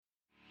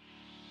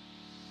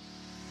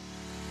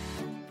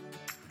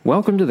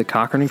Welcome to the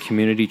Cochrane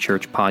Community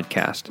Church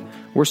podcast.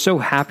 We're so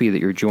happy that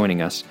you're joining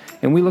us,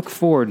 and we look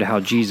forward to how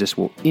Jesus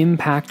will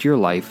impact your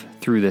life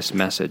through this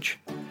message.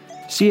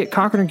 See, at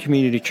Cochrane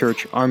Community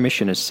Church, our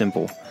mission is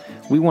simple.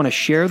 We want to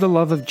share the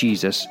love of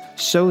Jesus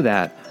so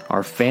that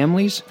our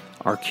families,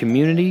 our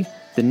community,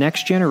 the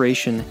next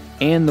generation,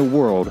 and the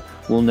world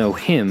will know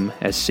Him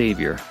as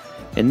Savior.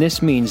 And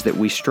this means that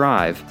we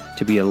strive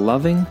to be a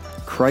loving,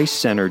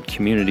 Christ-centered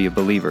community of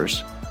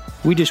believers.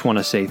 We just want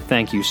to say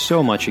thank you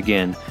so much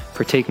again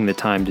for taking the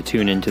time to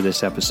tune into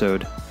this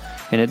episode.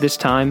 And at this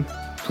time,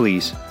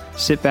 please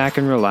sit back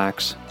and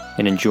relax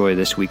and enjoy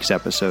this week's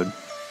episode.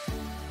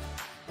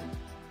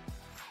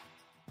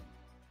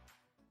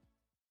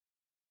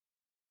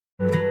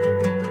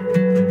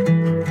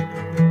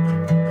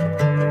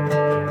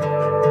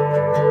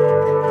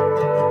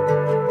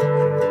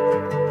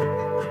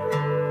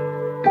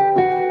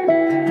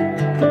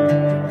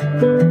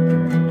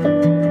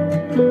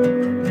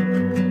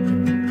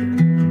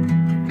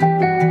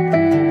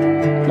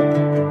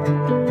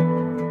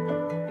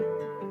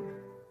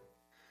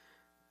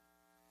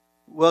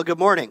 Well, good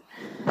morning.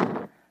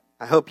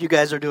 I hope you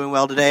guys are doing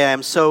well today. I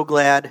am so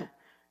glad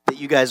that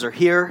you guys are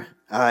here.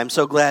 I'm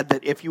so glad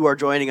that if you are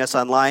joining us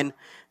online,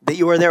 that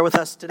you are there with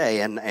us today.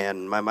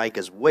 And my mic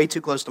is way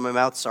too close to my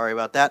mouth. Sorry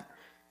about that.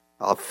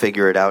 I'll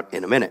figure it out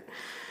in a minute.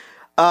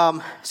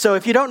 So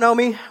if you don't know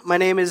me, my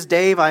name is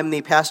Dave. I'm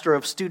the pastor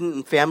of student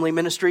and family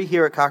ministry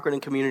here at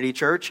Cochrane Community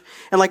Church.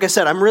 And like I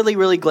said, I'm really,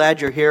 really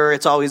glad you're here.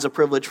 It's always a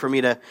privilege for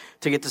me to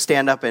get to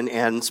stand up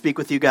and speak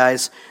with you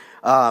guys.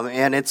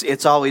 And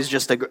it's always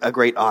just a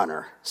great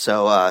honor.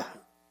 So,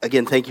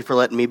 again, thank you for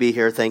letting me be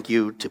here. Thank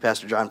you to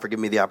Pastor John for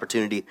giving me the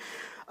opportunity.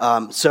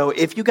 So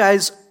if you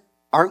guys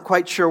aren't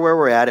quite sure where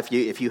we're at,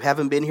 if you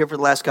haven't been here for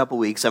the last couple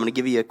weeks, I'm going to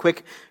give you a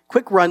quick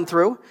run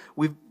through.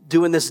 We're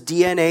doing this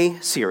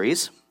DNA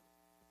series,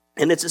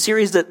 and it's a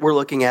series that we're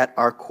looking at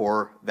our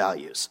core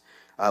values.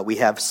 We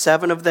have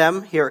 7 of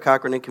them here at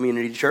Cochrane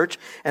Community Church,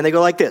 and they go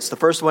like this. The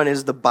first one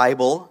is the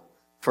Bible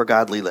for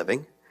godly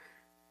living.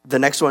 The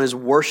next one is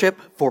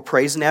worship for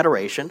praise and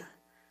adoration.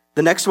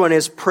 The next one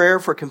is prayer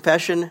for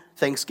confession,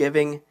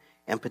 thanksgiving,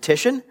 and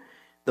petition.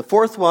 The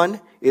fourth one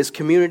is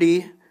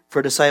community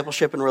for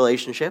discipleship and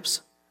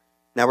relationships.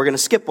 Now we're going to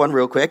skip one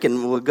real quick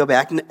and we'll go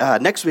back.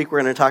 Next week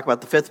we're going to talk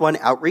about the 5th one,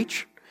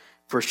 outreach,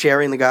 for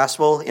sharing the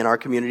gospel in our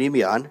community and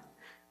beyond.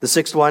 The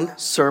 6th one,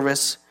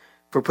 service,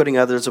 for putting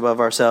others above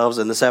ourselves.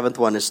 And the 7th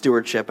one is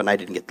stewardship, and I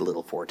didn't get the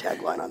little 4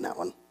 tagline on that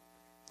one.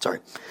 Sorry.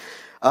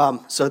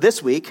 So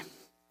this week,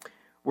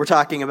 we're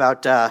talking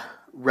about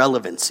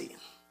relevancy.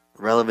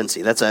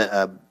 Relevancy, that's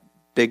a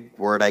big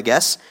word, I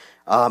guess.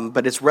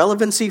 But it's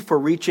relevancy for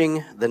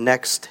reaching the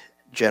next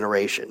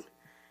generation.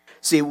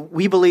 See,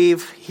 we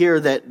believe here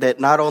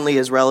that not only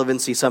is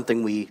relevancy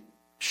something we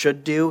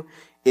should do,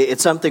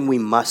 it's something we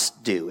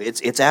must do.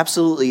 It's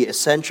absolutely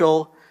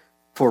essential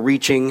for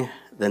reaching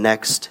the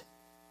next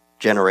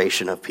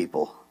generation of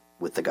people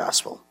with the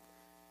gospel.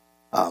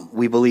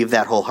 We believe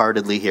that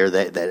wholeheartedly here,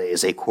 that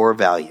is a core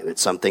value.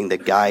 It's something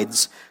that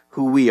guides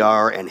who we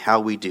are and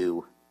how we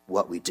do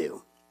what we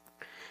do.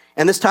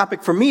 And this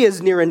topic for me is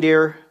near and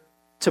dear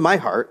to my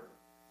heart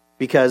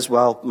because,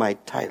 well, my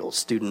title,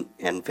 Student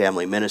and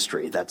Family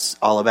Ministry, that's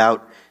all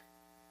about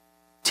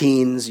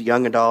teens,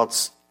 young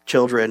adults,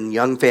 children,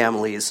 young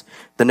families,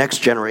 the next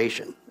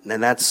generation.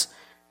 And that's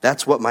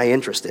what my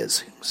interest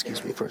is.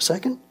 Excuse me for a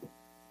second.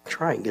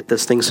 Try and get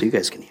this thing so you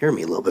guys can hear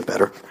me a little bit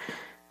better.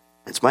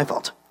 It's my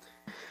fault.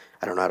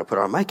 I don't know how to put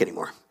on a mic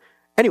anymore.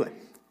 Anyway,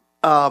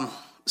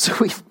 so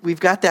we've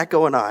got that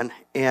going on,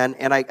 and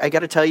I got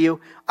to tell you,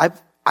 I've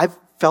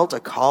felt a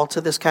call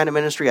to this kind of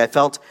ministry. I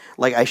felt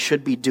like I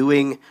should be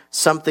doing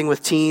something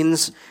with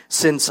teens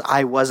since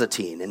I was a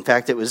teen. In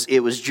fact, it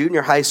was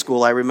junior high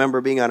school. I remember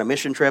being on a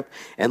mission trip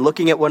and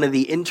looking at one of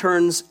the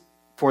interns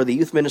for the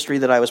youth ministry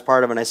that I was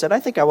part of, and I said,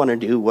 I think I want to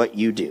do what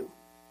you do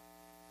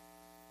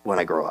when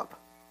I grow up.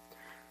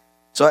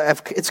 So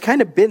it's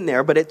kind of been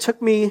there, but it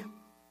took me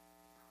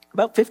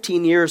about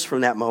 15 years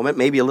from that moment,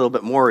 maybe a little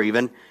bit more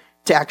even,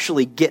 to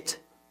actually get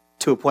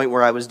to a point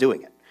where I was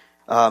doing it.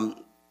 And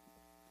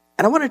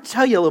I want to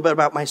tell you a little bit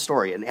about my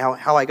story and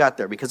how I got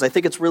there, because I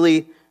think it's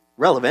really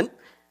relevant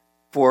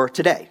for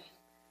today.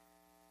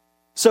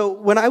 So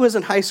when I was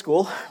in high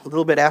school, a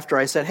little bit after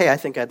I said, hey, I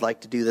think I'd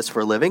like to do this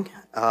for a living,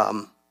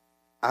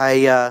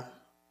 I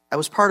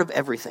was part of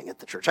everything at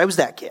the church. I was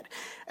that kid.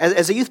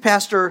 As a youth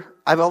pastor,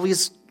 I've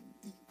always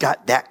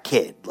got that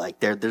kid. Like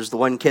there's the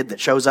one kid that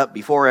shows up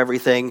before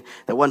everything,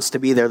 that wants to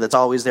be there, that's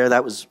always there.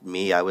 That was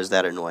me. I was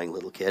that annoying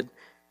little kid.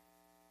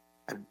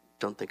 I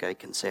don't think I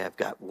can say I've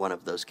got one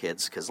of those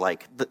kids, because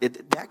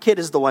that kid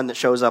is the one that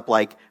shows up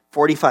like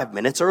 45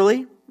 minutes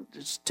early.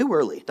 It's too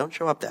early. Don't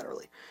show up that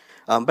early.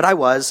 But I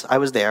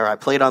was there. I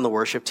played on the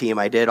worship team.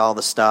 I did all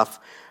the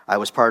stuff. I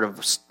was part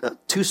of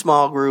 2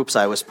 small groups.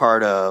 I was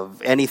part of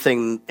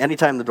anything.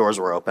 Anytime the doors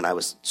were open, I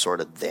was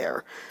sort of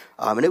there.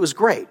 And it was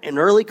great. In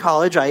early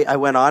college, I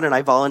went on and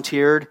I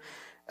volunteered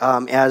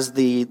as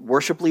the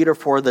worship leader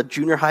for the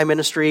junior high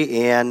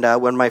ministry, and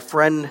when my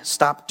friend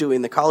stopped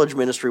doing the college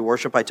ministry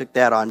worship, I took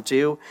that on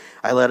too.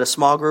 I led a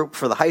small group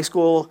for the high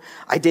school.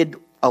 I did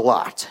a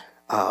lot,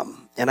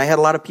 and I had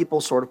a lot of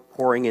people sort of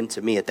pouring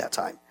into me at that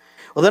time.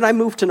 Well, then I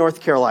moved to North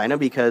Carolina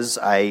because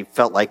I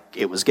felt like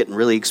it was getting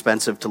really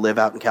expensive to live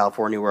out in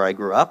California where I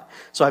grew up.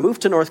 So I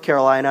moved to North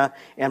Carolina,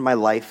 and my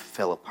life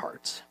fell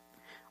apart.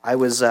 I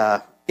was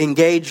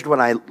engaged when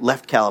I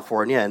left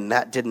California, and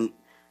that didn't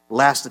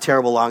last a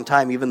terrible long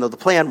time, even though the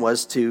plan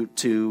was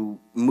to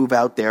move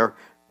out there,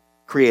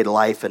 create a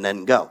life, and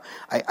then go.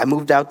 I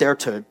moved out there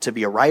to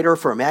be a writer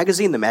for a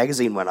magazine. The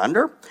magazine went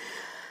under.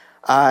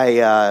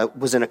 I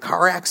was in a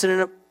car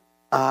accident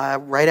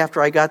right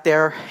after I got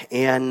there,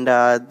 and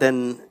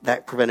then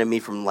that prevented me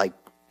from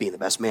being the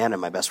best man at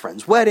my best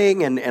friend's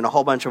wedding and a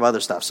whole bunch of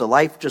other stuff. So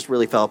life just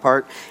really fell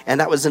apart, and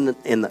that was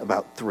in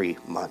about 3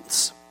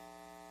 months.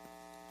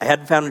 I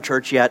hadn't found a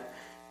church yet.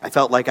 I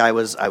felt like I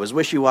was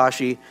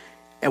wishy-washy.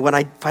 And when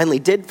I finally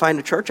did find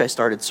a church, I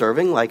started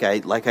serving like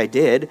I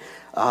did.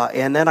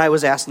 And then I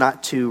was asked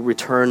not to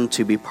return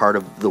to be part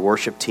of the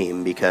worship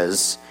team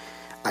because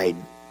I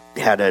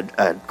had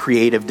a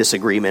creative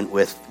disagreement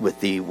with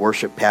the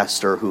worship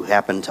pastor who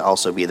happened to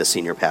also be the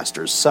senior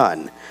pastor's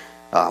son.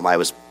 I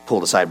was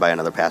pulled aside by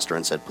another pastor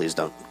and said, please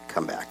don't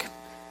come back,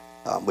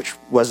 which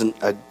wasn't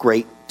a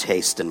great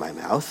taste in my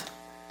mouth.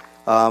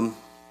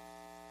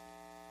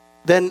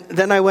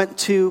 Then I went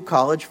to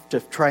college to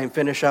try and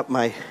finish up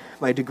my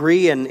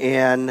degree,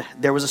 and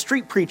there was a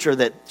street preacher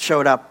that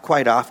showed up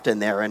quite often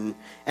there, and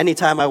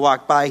anytime I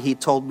walked by, he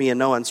told me in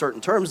no uncertain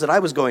terms that I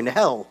was going to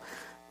hell.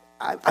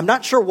 I'm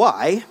not sure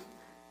why,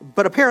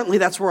 but apparently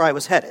that's where I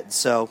was headed,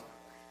 so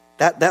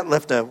that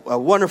left a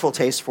wonderful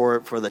taste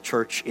for the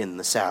church in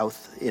the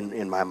South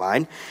in my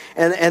mind.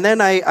 And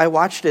then I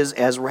watched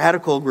as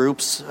radical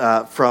groups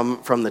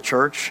from the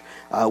church,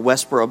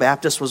 Westboro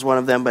Baptist was one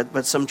of them,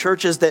 but some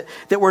churches that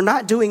were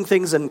not doing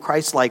things in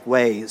Christ-like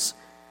ways,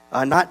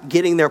 not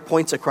getting their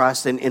points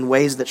across in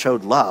ways that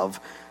showed love,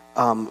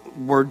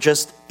 were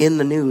just in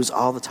the news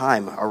all the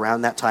time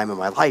around that time in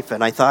my life.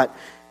 And I thought,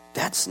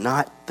 that's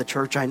not the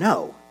church I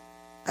know.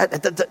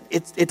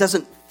 It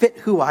doesn't fit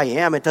who I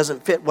am. It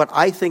doesn't fit what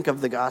I think of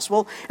the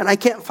gospel. And I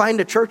can't find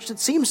a church that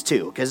seems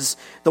to, because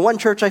the one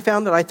church I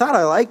found that I thought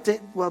I liked,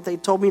 they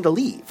told me to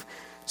leave.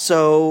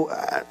 So,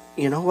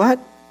 you know what?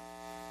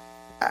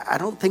 I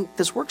don't think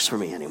this works for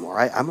me anymore.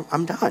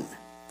 I'm done.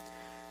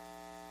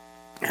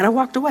 And I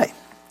walked away.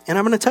 And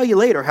I'm going to tell you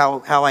later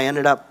how I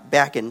ended up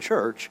back in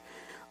church.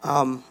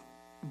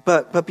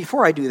 But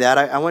before I do that,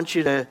 I want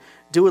you to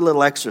do a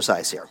little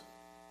exercise here.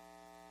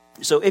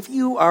 So if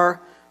you are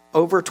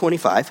over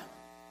 25,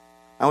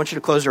 I want you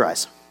to close your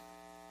eyes.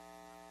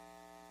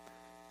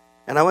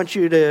 And I want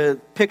you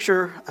to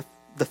picture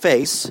the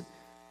face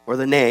or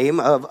the name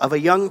of a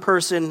young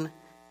person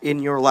in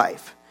your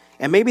life.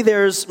 And maybe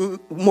there's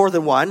more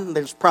than one.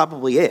 There's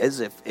probably is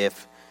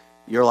if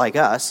you're like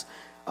us.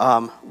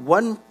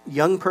 One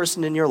young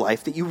person in your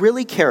life that you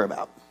really care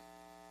about.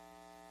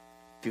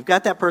 If you've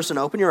got that person,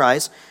 open your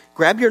eyes,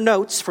 grab your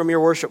notes from your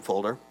worship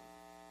folder,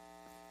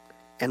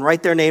 and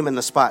write their name in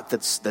the spot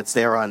that's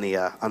there on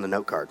the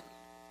note card.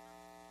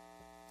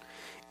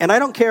 And I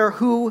don't care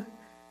who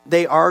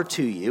they are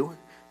to you.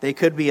 They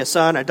could be a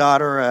son, a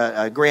daughter,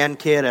 a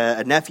grandkid,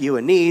 a nephew,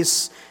 a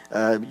niece,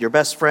 your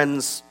best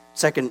friend's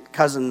second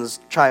cousin's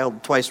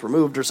child twice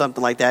removed or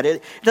something like that.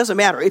 It doesn't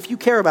matter. If you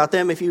care about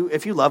them, if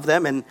you love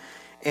them,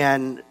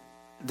 and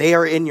they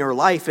are in your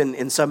life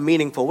in some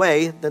meaningful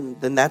way,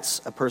 then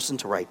that's a person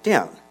to write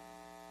down.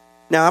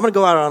 Now, I'm going to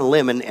go out on a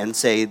limb and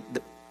say,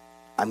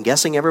 I'm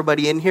guessing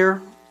everybody in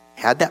here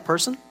had that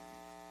person?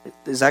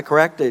 Is that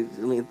correct?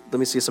 Let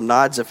me see some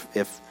nods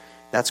if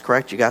that's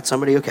correct. You got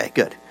somebody? Okay,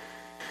 good.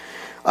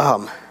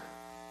 I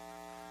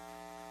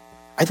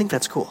think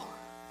that's cool.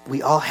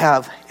 We all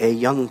have a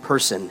young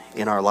person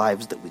in our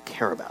lives that we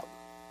care about.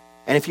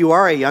 And if you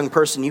are a young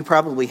person, you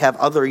probably have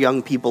other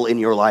young people in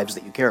your lives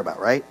that you care about,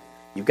 right?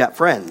 You've got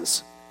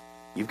friends.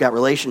 You've got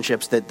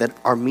relationships that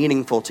are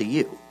meaningful to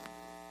you,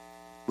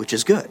 which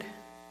is good.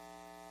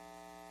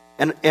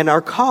 And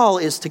our call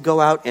is to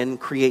go out and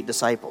create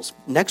disciples.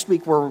 Next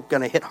week, we're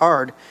going to hit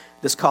hard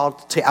this call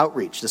to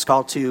outreach, this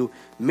call to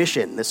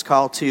mission, this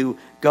call to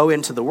go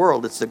into the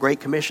world. It's the Great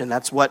Commission.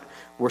 That's what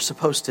we're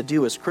supposed to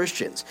do as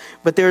Christians.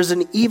 But there's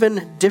an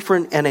even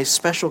different and a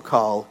special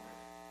call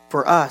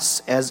for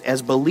us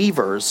as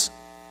believers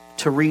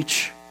to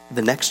reach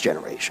the next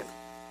generation.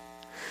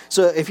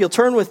 So if you'll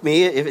turn with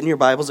me in your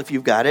Bibles, if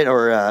you've got it,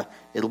 or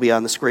it'll be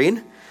on the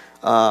screen.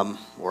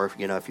 Or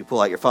if you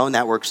pull out your phone,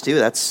 that works too.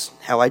 That's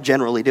how I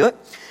generally do it.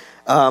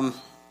 Turn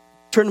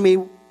to me,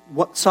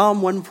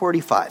 Psalm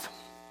 145.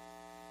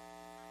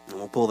 And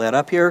we'll pull that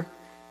up here,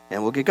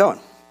 and we'll get going.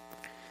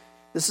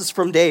 This is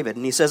from David,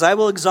 and he says, I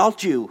will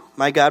exalt you,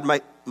 my God,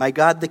 my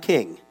God the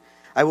King.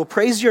 I will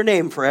praise your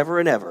name forever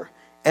and ever.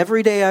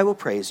 Every day I will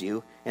praise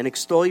you and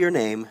extol your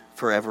name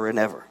forever and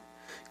ever.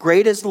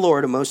 Great is the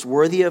Lord and most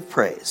worthy of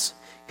praise.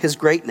 His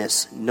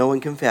greatness no one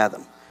can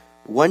fathom.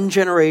 One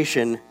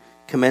generation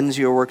commends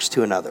your works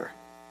to another.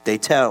 They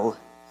tell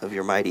of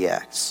your mighty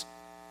acts.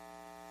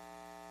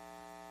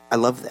 I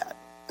love that.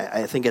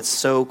 I think it's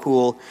so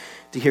cool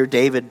to hear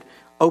David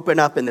open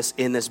up in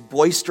this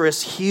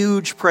boisterous,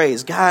 huge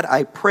praise. God,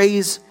 I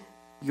praise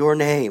your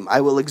name.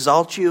 I will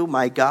exalt you,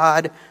 my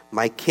God,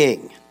 my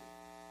King.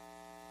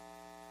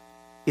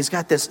 He's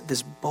got this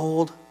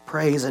bold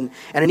praise and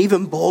an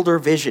even bolder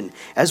vision.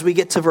 As we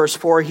get to verse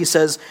 4, he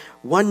says,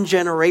 one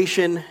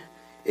generation,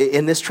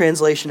 in this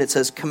translation it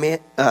says,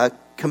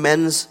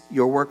 commends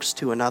your works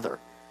to another.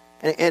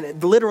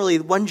 And literally,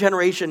 one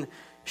generation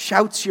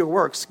shouts your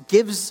works,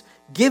 gives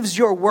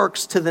your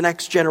works to the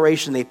next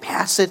generation. They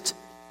pass it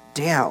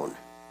down.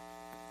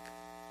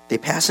 They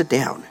pass it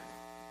down.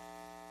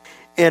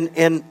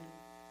 And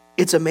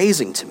it's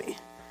amazing to me.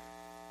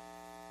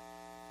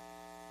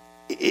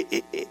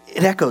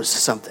 It echoes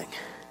something.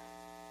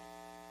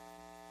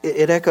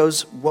 It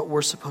echoes what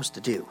we're supposed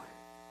to do.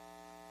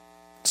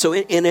 So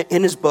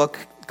in his book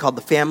called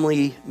The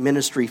Family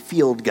Ministry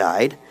Field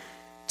Guide,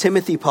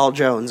 Timothy Paul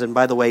Jones, and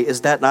by the way,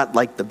 is that not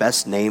like the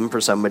best name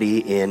for somebody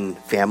in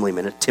family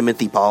ministry?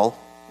 Timothy Paul?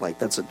 Like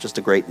that's just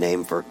a great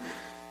name for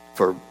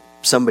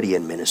somebody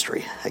in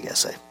ministry, I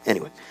guess.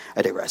 Anyway,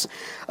 I digress.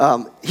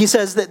 He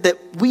says that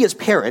we as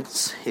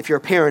parents, if you're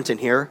a parent in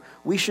here,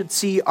 we should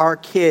see our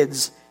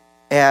kids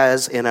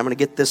as, and I'm going to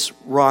get this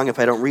wrong if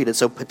I don't read it,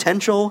 so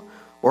potential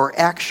or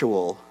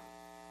actual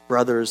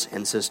brothers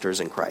and sisters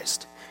in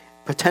Christ.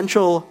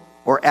 Potential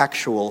or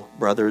actual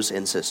brothers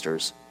and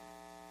sisters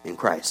in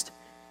Christ.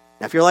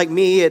 Now, if you're like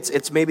me,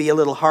 it's maybe a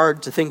little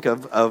hard to think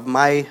of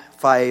my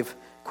 5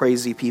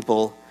 crazy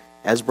people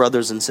as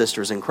brothers and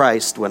sisters in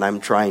Christ when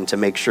I'm trying to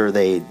make sure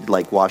they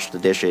like wash the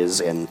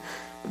dishes and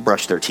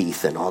brush their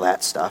teeth and all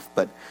that stuff.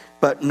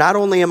 But not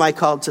only am I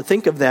called to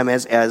think of them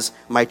as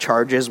my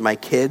charges, my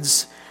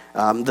kids,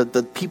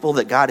 the people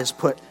that God has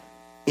put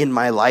in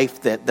my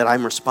life that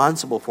I'm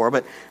responsible for,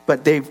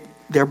 but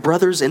they're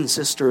brothers and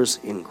sisters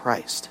in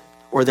Christ,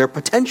 or they're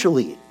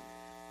potentially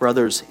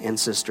brothers and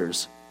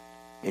sisters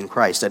in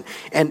Christ.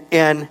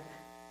 And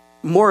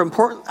more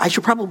important, I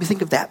should probably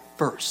think of that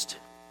first,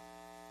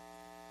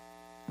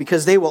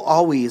 because they will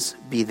always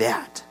be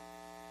that.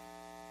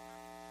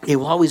 They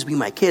will always be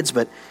my kids,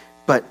 but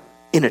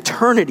in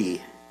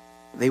eternity,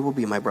 they will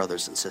be my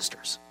brothers and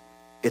sisters.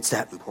 It's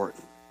that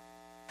important.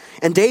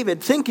 And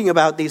David, thinking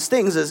about these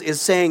things, is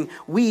saying,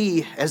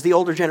 we, as the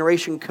older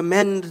generation,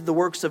 commend the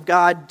works of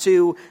God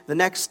to the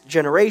next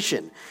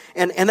generation.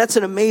 And that's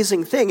an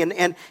amazing thing.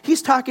 And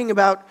he's talking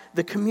about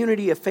the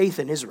community of faith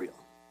in Israel.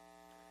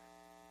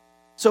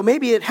 So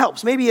maybe it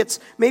helps. Maybe it's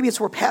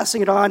we're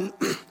passing it on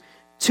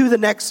to the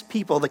next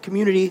people, the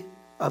community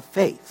of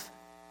faith.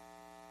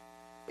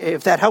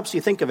 If that helps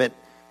you think of it,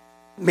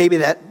 maybe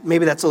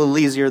that's a little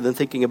easier than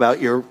thinking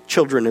about your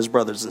children as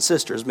brothers and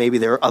sisters. Maybe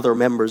there are other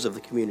members of the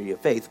community of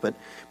faith, but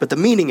the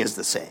meaning is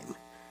the same.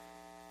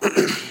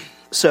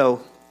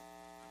 So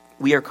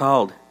we are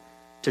called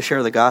to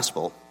share the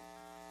gospel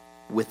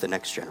with the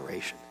next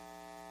generation.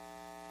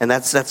 And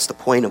that's the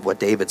point of what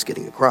David's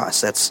getting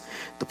across. That's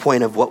the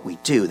point of what we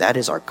do. That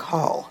is our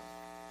call.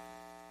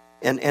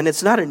 And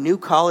it's not a new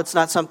call. It's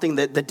not something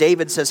that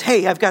David says,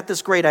 hey, I've got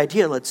this great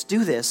idea, let's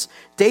do this.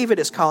 David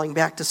is calling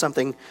back to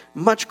something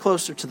much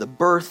closer to the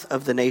birth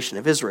of the nation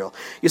of Israel.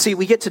 You see,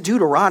 we get to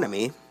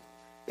Deuteronomy,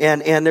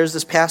 and there's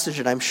this passage,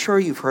 and I'm sure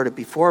you've heard it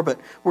before, but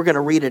we're going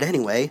to read it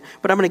anyway.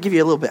 But I'm going to give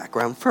you a little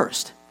background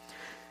first.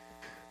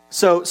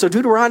 So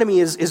Deuteronomy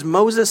is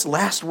Moses'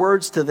 last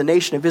words to the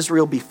nation of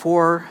Israel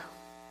before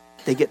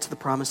they get to the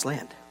promised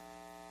land.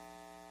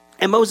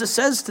 And Moses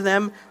says to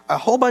them a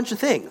whole bunch of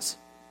things.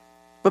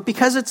 But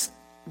because it's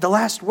the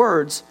last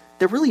words,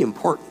 they're really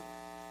important,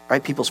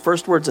 right? People's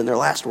first words and their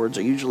last words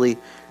are usually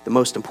the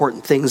most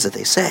important things that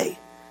they say.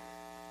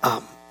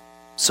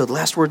 So the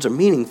last words are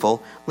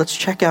meaningful. Let's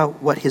check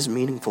out what his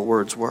meaningful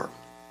words were.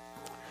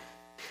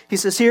 He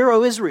says, "Hear,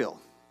 O Israel,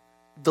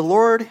 the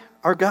Lord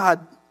our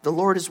God, the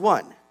Lord is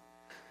one.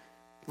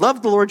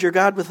 Love the Lord your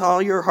God with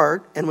all your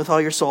heart and with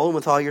all your soul and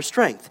with all your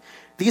strength.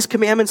 These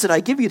commandments that I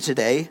give you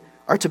today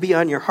are to be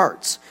on your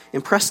hearts.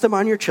 Impress them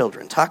on your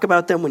children. Talk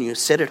about them when you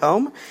sit at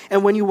home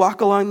and when you walk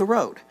along the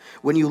road,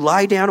 when you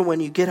lie down and when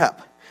you get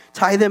up.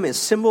 Tie them as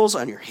symbols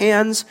on your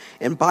hands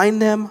and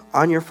bind them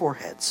on your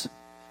foreheads.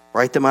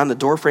 Write them on the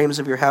doorframes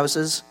of your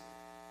houses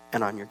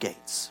and on your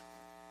gates."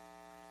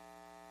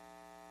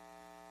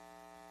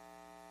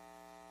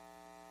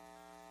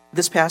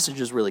 This passage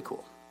is really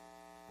cool.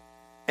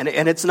 And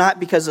it's not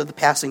because of the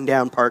passing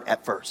down part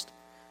at first.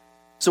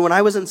 So when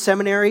I was in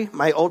seminary,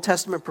 my Old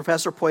Testament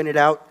professor pointed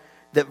out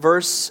that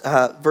verse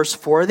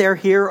 4 there,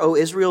 "Hear, O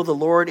Israel, the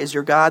Lord is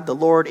your God, the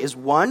Lord is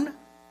one."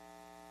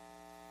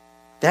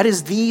 That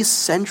is the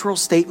central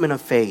statement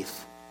of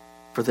faith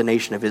for the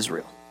nation of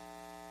Israel.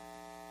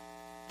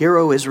 "Hear,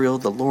 O Israel,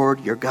 the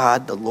Lord your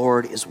God, the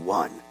Lord is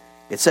one."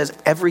 It says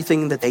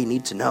everything that they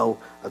need to know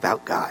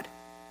about God,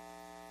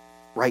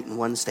 right in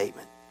one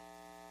statement.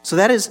 So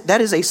that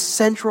is a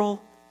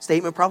central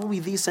statement,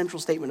 probably the central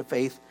statement of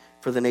faith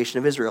for the nation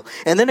of Israel.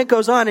 And then it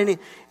goes on,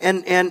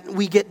 and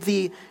we get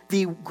the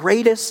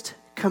greatest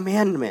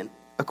commandment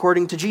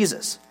according to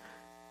Jesus.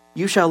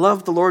 You shall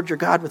love the Lord your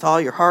God with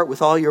all your heart,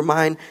 with all your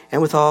mind,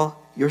 and with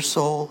all your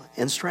soul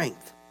and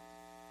strength.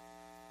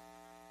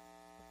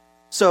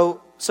 So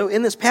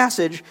in this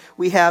passage,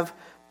 we have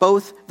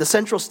both the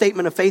central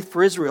statement of faith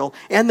for Israel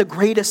and the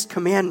greatest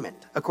commandment,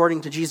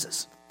 according to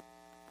Jesus.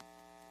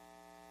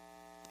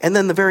 And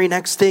then the very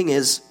next thing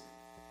is,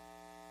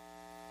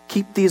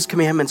 keep these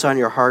commandments on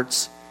your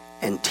hearts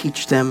and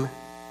teach them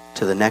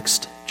to the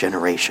next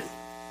generation.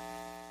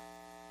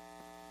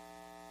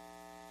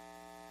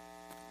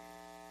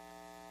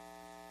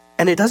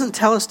 And it doesn't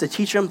tell us to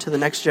teach them to the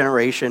next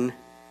generation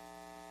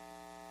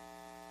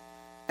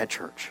at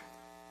church.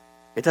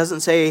 It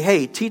doesn't say,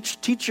 hey,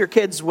 teach your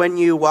kids when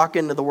you walk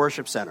into the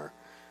worship center.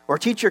 Or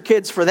teach your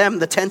kids for them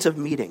the tent of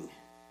meeting.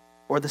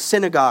 Or the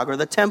synagogue, or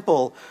the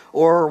temple,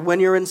 or when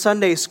you're in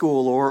Sunday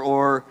school,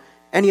 or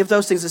any of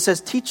those things. It says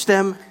teach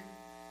them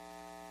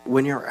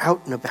when you're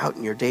out and about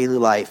in your daily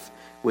life,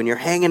 when you're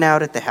hanging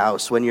out at the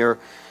house, when you're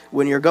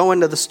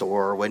going to the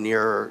store, when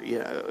you're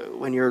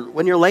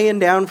laying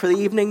down for the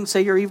evening,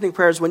 say your evening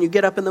prayers. When you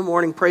get up in the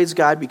morning, praise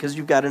God because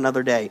you've got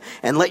another day,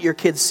 and let your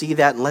kids see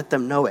that and let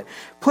them know it.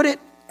 Put it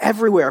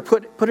everywhere.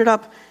 Put it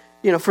up,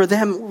 for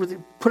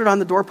them. Put it on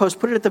the doorpost.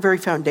 Put it at the very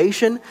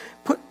foundation.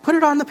 Put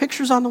it on the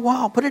pictures on the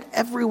wall. Put it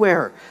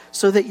everywhere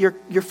so that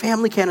your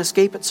family can't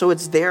escape it. So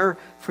it's there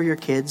for your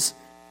kids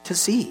to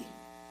see.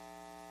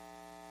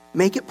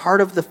 Make it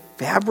part of the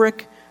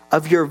fabric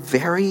of your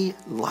very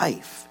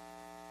life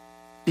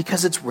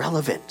because it's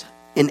relevant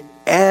in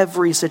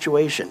every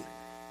situation.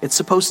 It's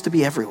supposed to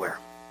be everywhere.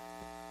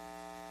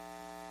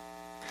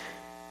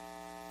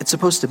 It's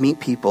supposed to meet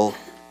people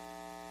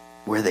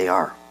where they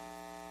are,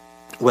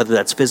 whether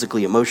that's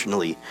physically,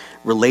 emotionally,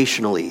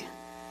 relationally,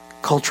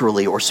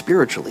 culturally, or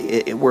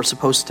spiritually. We're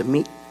supposed to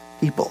meet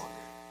people.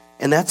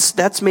 And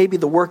that's maybe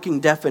the working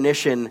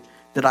definition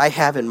that I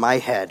have in my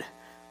head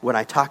when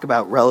I talk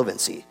about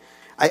relevancy.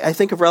 I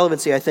think of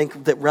relevancy, I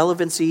think that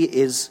relevancy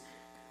is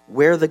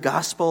where the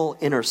gospel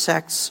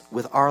intersects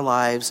with our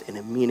lives in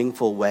a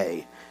meaningful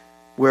way,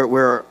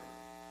 where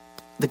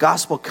the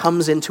gospel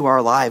comes into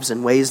our lives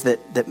in ways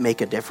that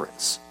make a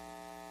difference.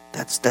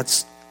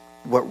 That's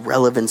what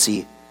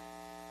relevancy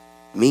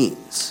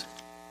means.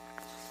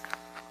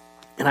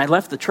 And I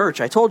left the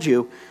church, I told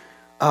you,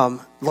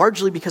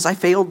 largely because I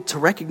failed to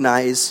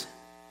recognize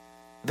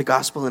the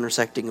gospel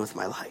intersecting with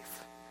my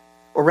life.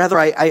 Or rather,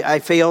 I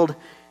failed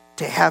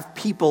to have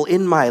people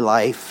in my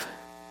life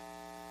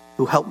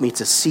who helped me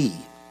to see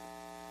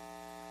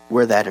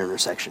where that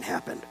intersection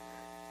happened.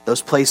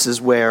 Those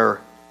places where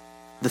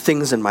the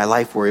things in my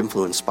life were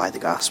influenced by the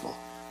gospel,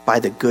 by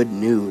the good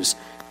news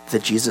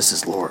that Jesus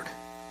is Lord.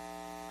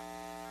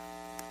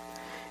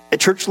 A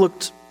church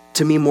looked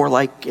to me more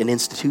like an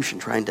institution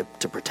trying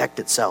to protect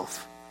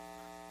itself,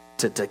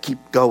 to keep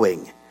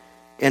going.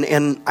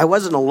 And I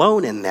wasn't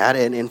alone in that.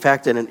 And in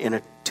fact, in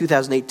a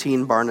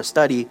 2018 Barna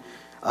study,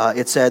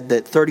 it said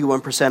that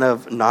 31%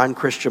 of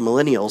non-Christian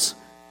millennials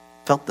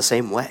felt the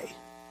same way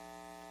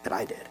that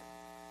I did.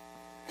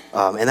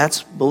 And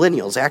that's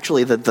millennials.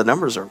 Actually, the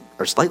numbers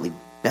are slightly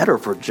better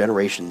for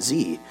Generation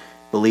Z,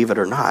 believe it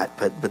or not.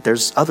 But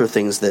there's other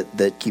things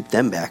that keep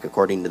them back,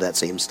 according to that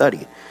same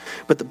study.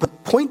 But the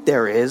point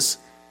there is,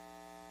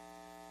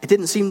 it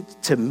didn't seem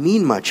to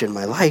mean much in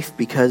my life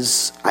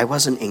because I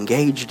wasn't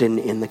engaged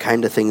in the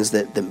kind of things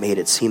that made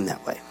it seem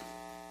that way.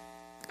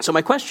 So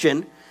my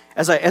question,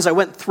 as I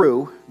went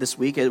through this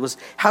week, it was,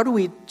 how do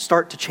we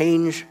start to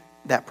change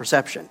that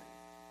perception?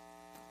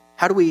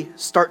 How do we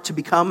start to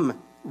become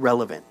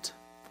relevant?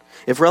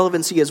 If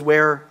relevancy is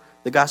where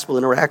the gospel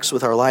interacts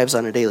with our lives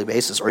on a daily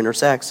basis or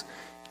intersects,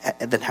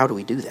 then how do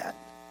we do that?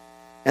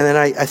 And then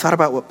I thought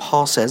about what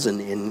Paul says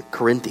in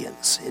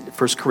Corinthians. In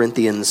 1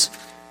 Corinthians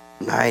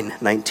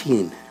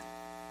 9:19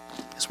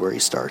 is where he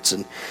starts.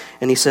 And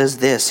he says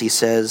this. He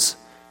says,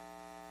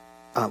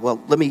 well,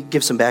 let me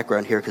give some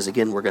background here because,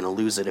 again, we're going to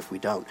lose it if we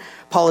don't.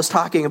 Paul is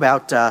talking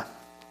to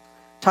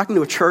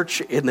a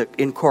church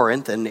in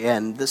Corinth,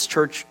 and this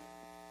church,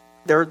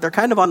 they're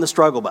kind of on the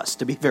struggle bus,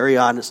 to be very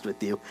honest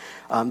with you.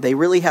 They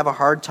really have a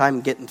hard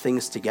time getting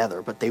things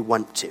together, but they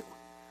want to.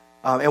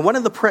 And one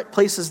of the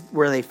places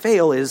where they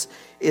fail is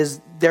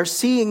they're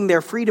seeing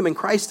their freedom in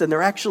Christ, and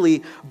they're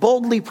actually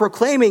boldly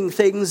proclaiming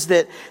things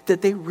that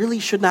they really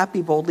should not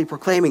be boldly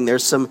proclaiming.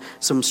 There's some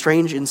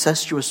strange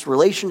incestuous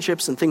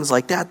relationships and things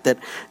like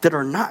that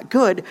are not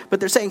good, but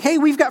they're saying, hey,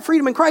 we've got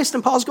freedom in Christ,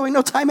 and Paul's going,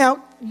 no, time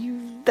out.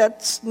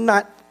 That's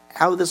not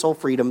how this whole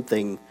freedom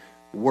thing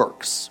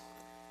works.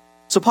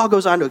 So Paul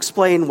goes on to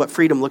explain what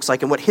freedom looks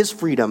like and what his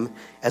freedom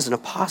as an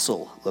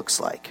apostle looks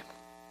like.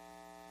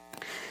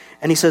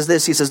 And he says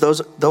this, he says,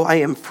 though I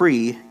am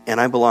free and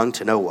I belong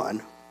to no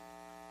one,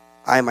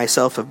 I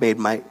myself have made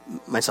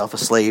myself a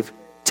slave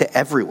to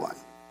everyone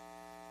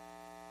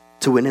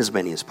to win as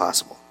many as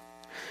possible.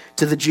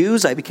 To the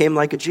Jews, I became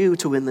like a Jew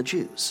to win the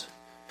Jews.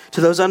 To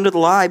those under the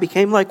law, I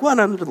became like one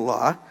under the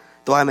law,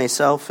 though I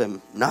myself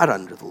am not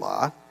under the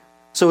law,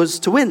 so as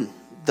to win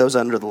those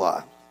under the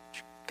law.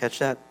 Catch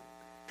that?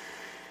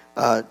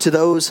 To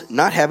those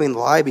not having the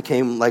law, I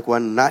became like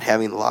one not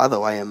having the law,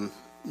 though I am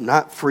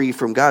not free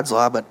from God's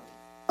law, but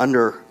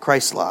under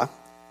Christ's law,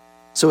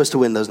 so as to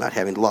win those not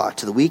having the law.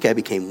 To the weak I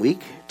became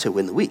weak to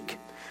win the weak.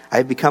 I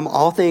have become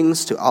all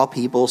things to all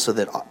people, so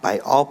that by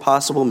all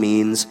possible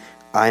means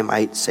I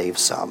might save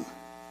some.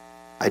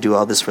 I do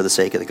all this for the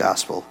sake of the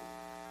gospel,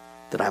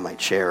 that I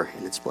might share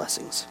in its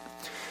blessings.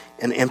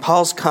 And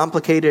Paul's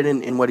complicated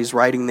in what he's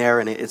writing there,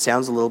 and it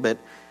sounds a little bit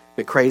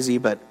crazy,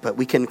 but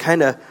we can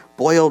kind of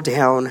boil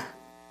down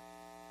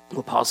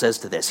what Paul says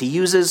to this. He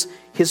uses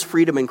his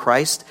freedom in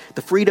Christ,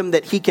 the freedom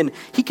that he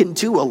can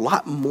do a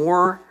lot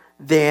more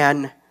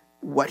than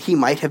what he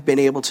might have been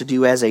able to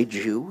do as a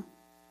Jew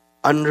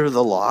under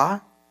the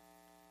law.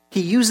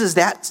 He uses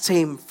that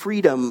same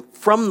freedom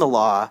from the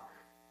law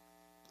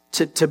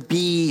to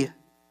be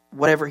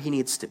whatever he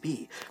needs to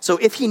be. So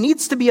if he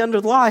needs to be under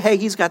the law, hey,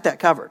 he's got that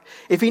covered.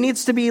 If he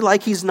needs to be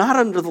like he's not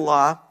under the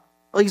law,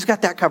 well, he's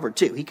got that covered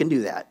too. He can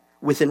do that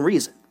within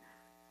reason.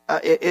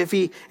 If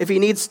he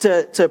needs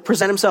to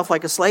present himself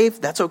like a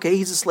slave, that's okay.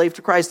 He's a slave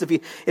to Christ.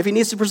 If he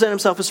needs to present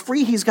himself as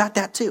free, he's got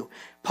that too.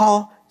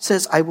 Paul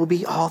says, I will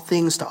be all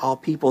things to all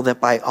people, that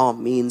by all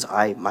means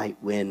I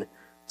might win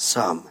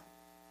some.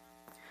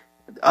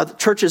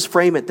 Churches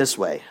frame it this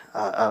way.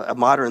 A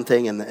modern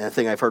thing, and a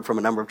thing I've heard from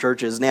a number of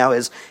churches now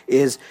is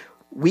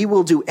we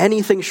will do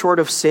anything short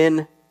of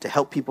sin to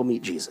help people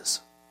meet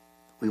Jesus.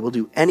 We will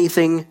do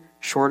anything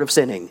short of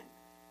sinning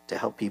to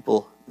help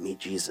people meet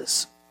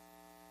Jesus.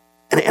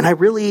 And I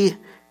really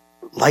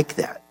like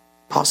that.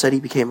 Paul said he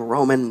became a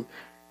Roman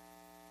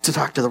to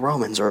talk to the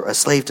Romans, or a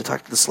slave to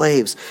talk to the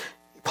slaves.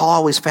 Paul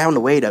always found a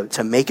way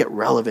to make it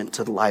relevant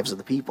to the lives of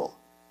the people.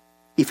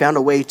 He found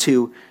a way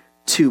to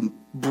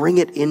bring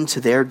it into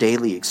their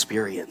daily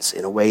experience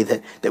in a way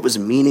that was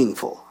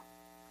meaningful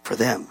for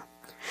them.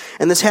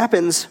 And this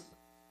happens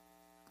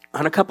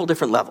on a couple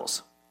different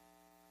levels.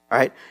 All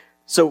right?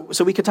 So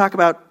we could talk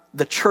about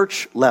the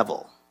church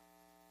level.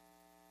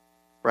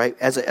 Right?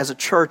 As a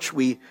church,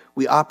 we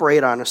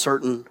operate on a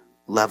certain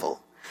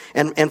level.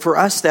 And for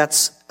us,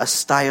 that's a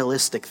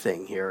stylistic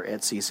thing here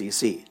at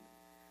CCC.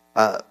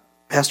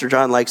 Pastor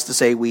John likes to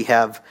say we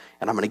have,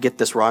 and I'm going to get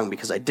this wrong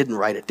because I didn't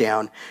write it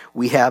down,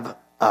 we have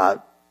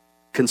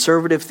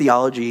conservative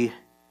theology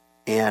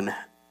and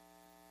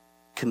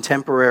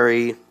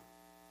contemporary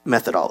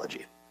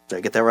methodology. Did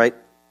I get that right?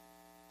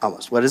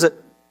 Almost. What is it?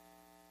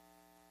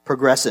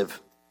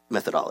 Progressive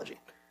methodology.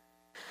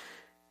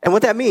 And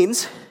what that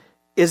means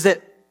is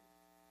that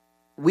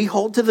we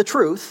hold to the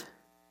truth,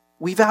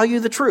 we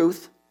value the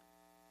truth,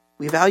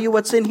 we value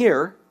what's in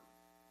here.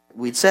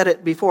 We'd said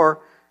it before,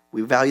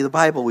 we value the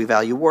Bible, we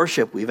value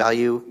worship, we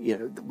value,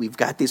 we've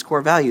got these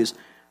core values,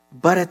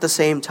 but at the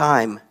same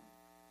time,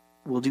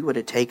 we'll do what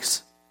it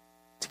takes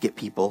to get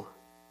people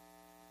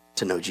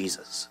to know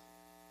Jesus.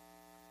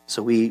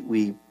 So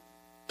we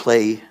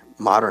play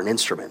modern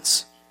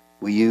instruments.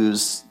 We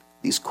use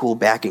these cool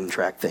backing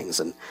track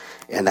things, and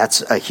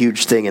that's a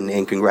huge thing,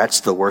 and congrats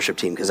to the worship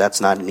team, because that's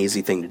not an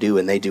easy thing to do,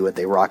 and they do it.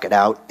 They rock it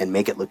out and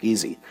make it look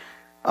easy.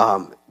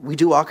 We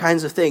do all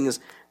kinds of things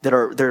that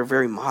are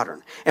very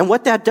modern. And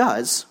what that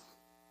does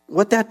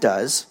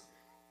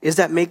is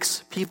that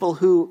makes people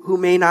who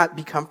may not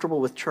be comfortable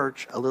with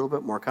church a little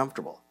bit more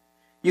comfortable.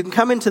 You can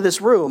come into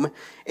this room,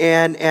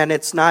 and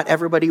it's not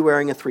everybody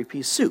wearing a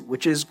three-piece suit,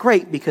 which is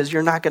great, because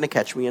you're not going to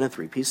catch me in a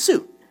three-piece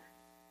suit.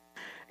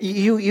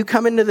 You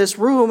come into this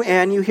room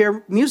and you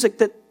hear music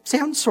that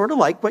sounds sort of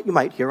like what you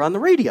might hear on the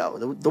radio.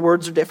 The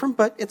words are different,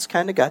 but it's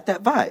kind of got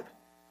that vibe.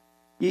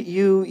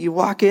 You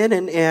walk in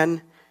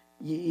and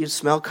you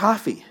smell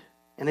coffee,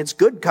 and it's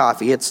good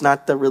coffee. It's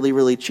not the really,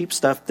 really cheap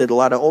stuff that a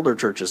lot of older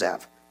churches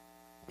have.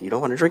 You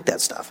don't want to drink that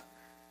stuff.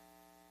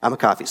 I'm a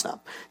coffee snob,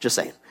 just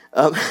saying.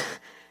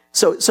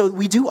 So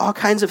we do all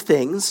kinds of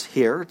things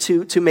here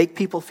to make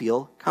people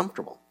feel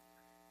comfortable,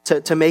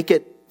 to make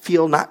it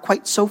feel not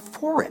quite so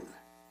foreign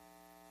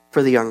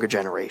for the younger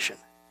generation.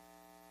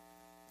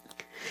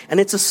 And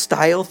it's a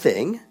style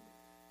thing,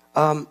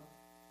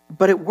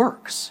 but it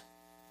works.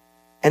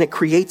 And it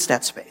creates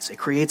that space. It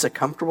creates a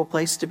comfortable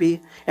place to be,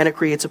 and it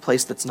creates a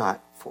place that's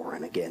not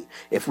foreign again.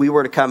 If we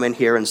were to come in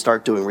here and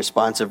start doing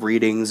responsive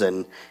readings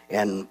and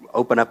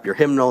open up your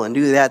hymnal and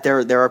do that,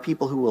 there are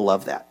people who will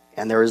love that.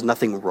 And there is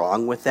nothing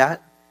wrong with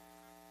that.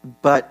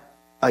 But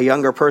a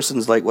younger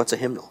person's like, what's a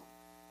hymnal?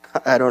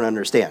 I don't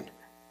understand.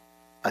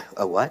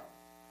 A what?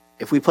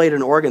 If we played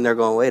an organ, they're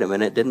going, wait a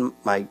minute, didn't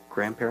my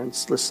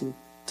grandparents listen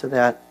to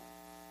that?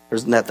 Or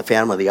isn't that the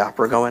Phantom of the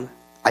Opera going?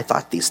 I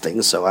thought these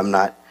things, so I'm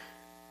not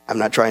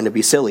trying to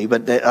be silly,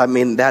 but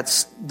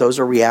those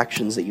are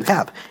reactions that you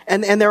have.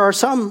 And there are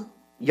some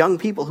young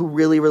people who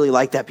really, really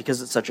like that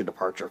because it's such a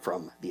departure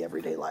from the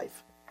everyday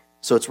life.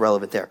 So it's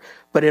relevant there.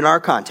 But in our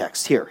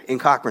context here, in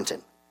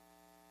Cochranton,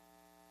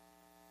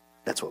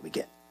 that's what we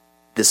get.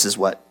 This is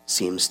what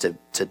seems to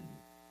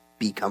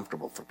be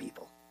comfortable for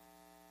people.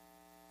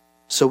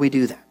 So we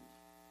do that.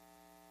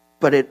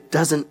 But it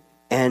doesn't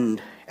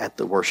end at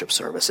the worship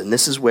service. And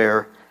this is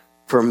where,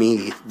 for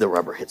me, the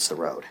rubber hits the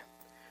road.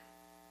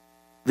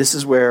 This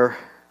is where,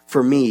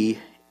 for me,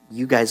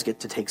 you guys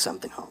get to take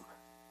something home.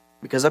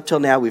 Because up till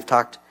now, we've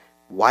talked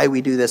why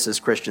we do this as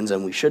Christians,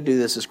 and we should do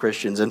this as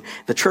Christians, and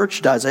the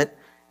church does it,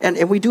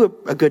 and we do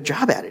a good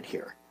job at it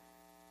here.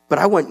 But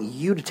I want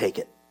you to take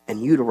it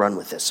and you to run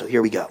with this. So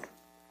here we go.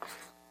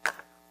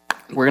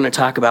 We're going to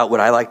talk about what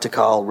I like to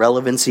call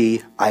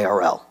relevancy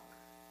IRL.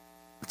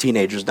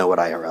 Teenagers know what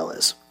IRL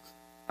is.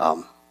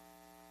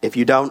 If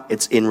you don't,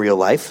 it's in real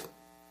life.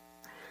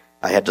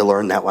 I had to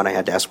learn that one. I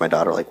had to ask my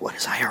daughter, like, what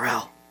is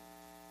IRL?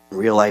 In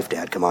real life,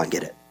 Dad, come on,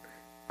 get it.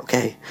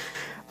 Okay.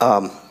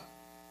 But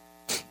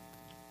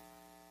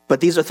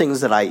these are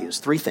things that I use,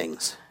 3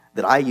 things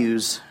that I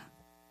use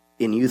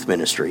in youth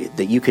ministry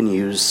that you can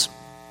use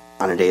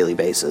on a daily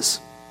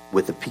basis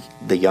with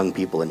the young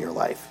people in your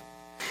life.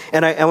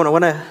 And I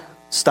want to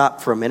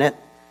stop for a minute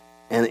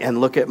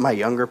and look at my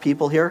younger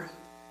people here,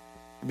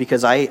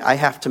 because I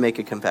have to make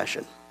a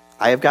confession.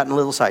 I have gotten a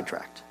little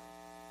sidetracked.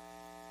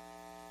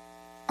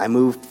 I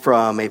moved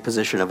from a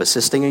position of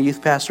assisting a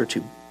youth pastor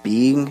to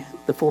being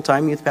the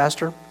full-time youth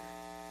pastor,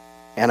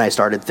 and I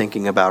started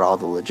thinking about all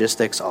the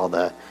logistics, all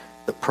the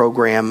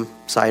program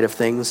side of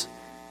things,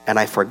 and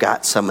I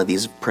forgot some of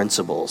these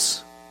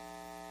principles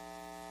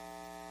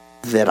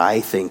that I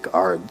think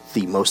are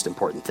the most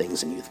important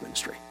things in youth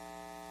ministry.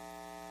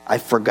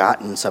 I've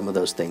forgotten some of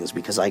those things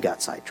because I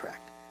got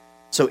sidetracked.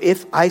 So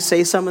if I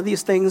say some of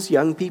these things,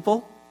 young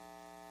people,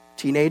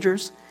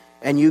 teenagers,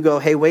 and you go,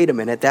 hey, wait a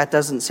minute, that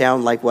doesn't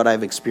sound like what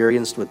I've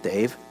experienced with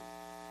Dave,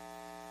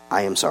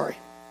 I am sorry.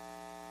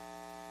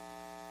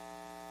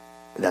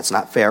 That's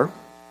not fair,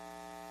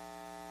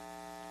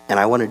 and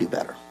I want to do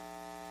better.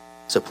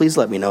 So please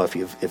let me know if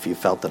you've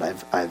felt that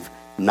I've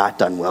not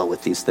done well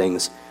with these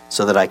things,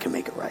 so that I can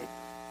make it right.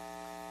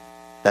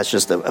 That's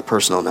just a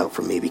personal note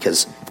from me,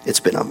 because it's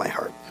been on my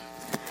heart.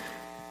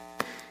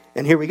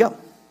 And here we go.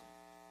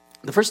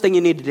 The first thing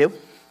you need to do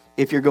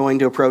if you're going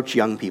to approach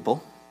young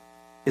people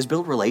is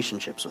build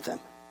relationships with them.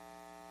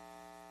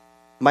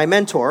 My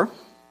mentor,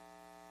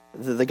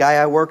 the guy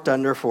I worked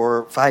under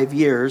for 5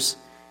 years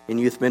in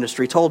youth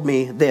ministry, told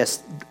me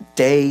this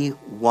day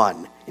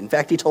one. In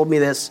fact, he told me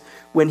this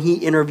when he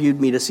interviewed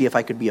me to see if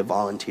I could be a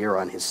volunteer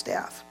on his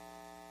staff.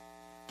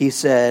 He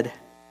said,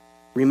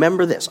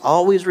 remember this,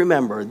 always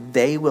remember,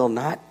 they will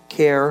not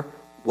care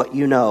what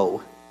you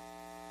know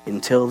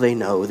until they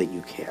know that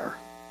you care.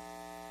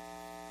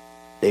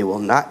 They will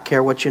not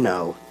care what you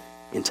know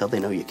until they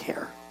know you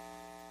care.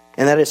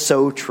 And that is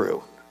so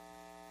true.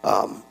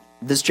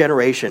 This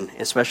generation,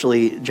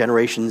 especially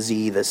Generation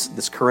Z,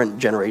 this current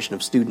generation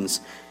of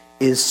students,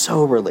 is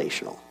so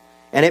relational.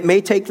 And it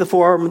may take the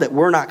form that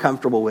we're not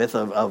comfortable with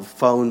of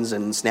phones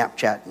and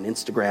Snapchat and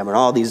Instagram and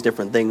all these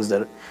different things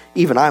that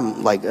even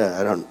I'm like,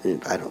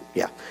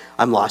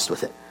 I'm lost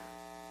with it.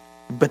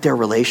 But they're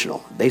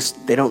relational. They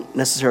don't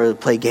necessarily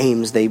play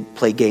games. They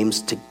play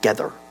games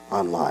together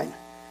online.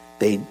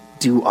 They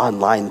do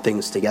online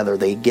things together.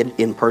 They get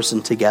in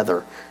person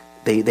together.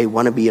 They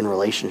want to be in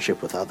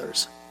relationship with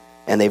others.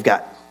 And they've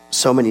got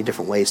so many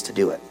different ways to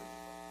do it.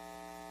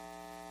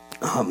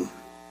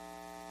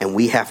 And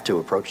we have to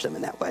approach them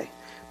in that way.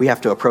 We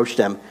have to approach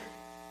them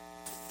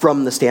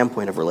from the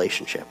standpoint of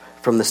relationship,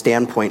 from the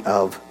standpoint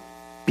of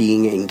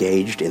being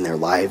engaged in their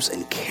lives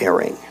and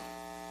caring.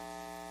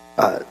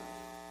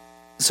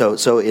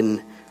 So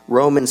in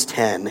Romans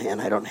 10,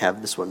 and I don't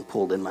have this one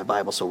pulled in my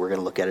Bible, so we're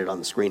going to look at it on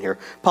the screen here.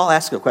 Paul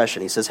asks a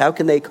question. He says, how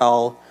can they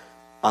call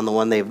on the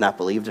one they have not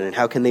believed in? And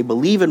how can they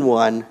believe in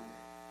one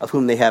of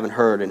whom they haven't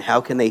heard? And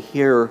how can they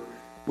hear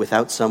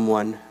without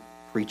someone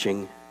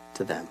preaching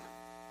to them?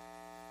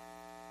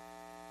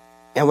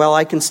 And while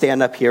I can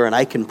stand up here and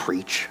I can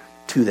preach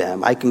to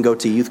them, I can go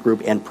to youth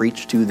group and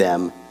preach to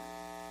them,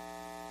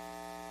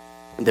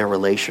 they're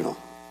relational.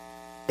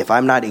 If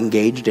I'm not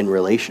engaged in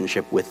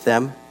relationship with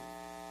them,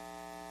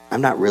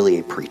 I'm not really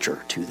a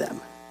preacher to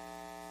them.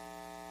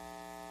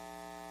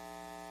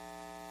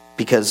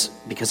 Because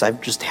I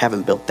just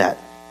haven't built that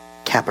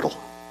capital.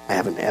 I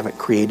haven't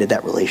created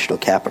that relational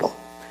capital.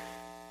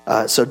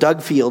 So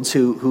Doug Fields,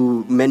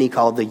 who many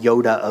call the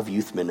Yoda of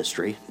youth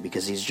ministry,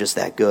 because he's just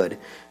that good,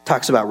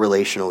 talks about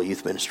relational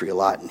youth ministry a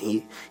lot. And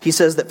he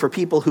says that for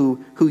people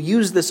who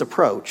use this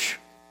approach,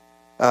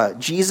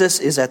 Jesus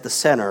is at the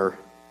center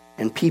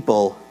and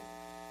people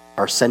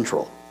are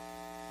central.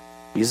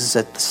 Jesus is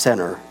at the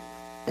center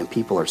and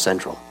people are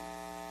central.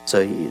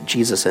 So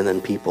Jesus and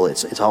then people,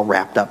 it's all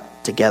wrapped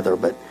up together,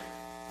 but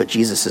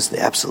Jesus is the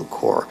absolute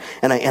core.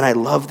 And I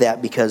love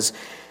that because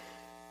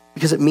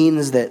it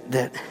means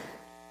that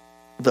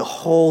the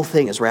whole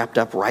thing is wrapped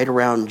up right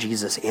around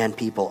Jesus and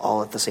people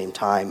all at the same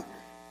time.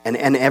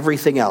 And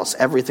everything else,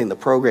 everything, the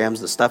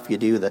programs, the stuff you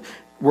do, the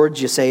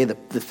words you say, the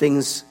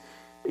things,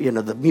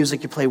 the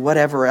music you play,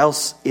 whatever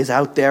else is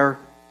out there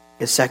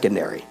is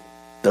secondary.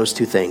 Those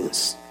two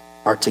things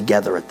are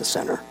together at the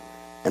center.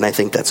 And I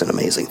think that's an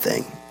amazing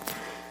thing.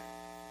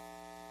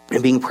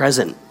 And being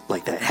present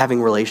like that,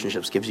 having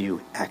relationships gives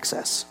you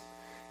access.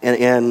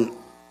 And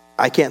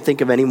I can't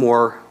think of any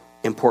more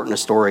important a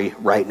story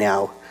right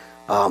now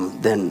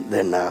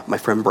than my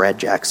friend Brad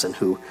Jackson,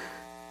 who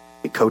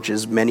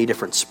coaches many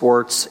different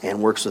sports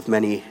and works with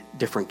many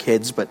different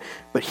kids, but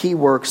he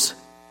works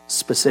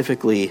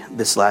specifically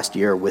this last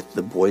year with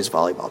the boys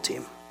volleyball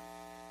team.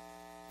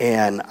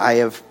 And I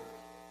have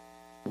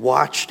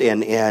watched,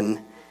 and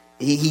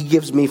he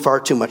gives me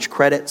far too much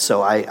credit,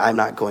 so I'm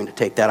not going to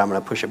take that. I'm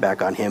going to push it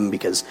back on him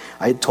because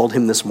I told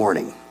him this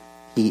morning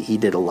he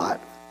did a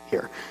lot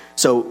here.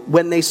 So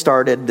when they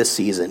started this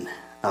season,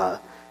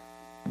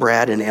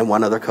 Brad and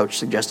one other coach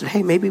suggested,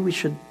 hey, maybe we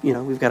should,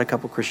 we've got a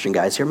couple Christian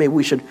guys here, maybe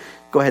we should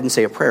go ahead and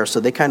say a prayer. So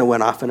they kind of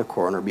went off in a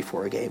corner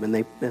before a game, and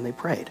they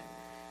prayed.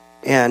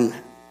 And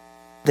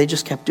they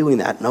just kept doing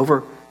that. And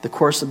over the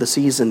course of the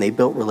season, they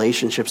built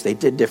relationships, they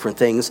did different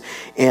things.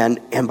 And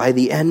by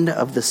the end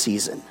of the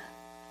season,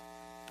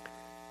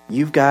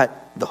 you've got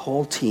the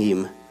whole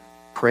team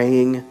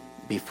praying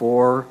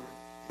before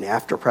and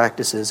after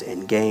practices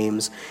and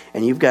games.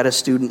 And you've got a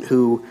student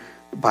who,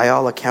 by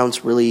all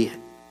accounts, really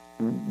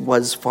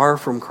was far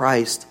from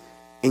Christ,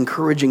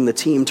 encouraging the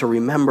team to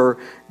remember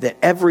that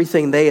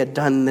everything they had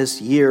done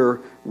this year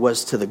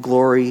was to the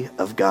glory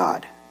of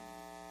God.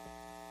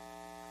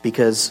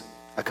 Because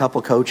a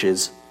couple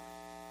coaches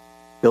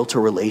built a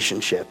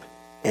relationship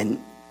and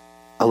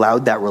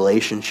allowed that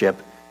relationship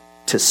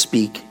to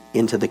speak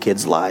into the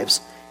kids'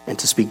 lives and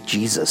to speak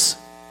Jesus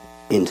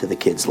into the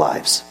kids'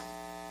 lives.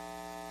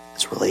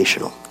 It's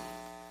relational.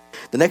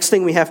 The next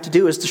thing we have to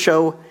do is to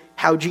show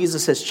how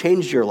Jesus has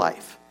changed your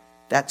life.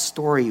 That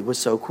story was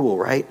so cool,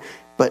 right?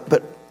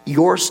 But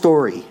your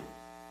story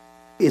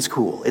is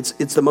cool.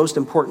 It's the most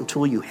important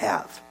tool you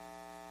have.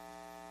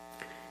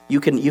 You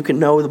can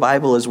know the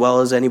Bible as well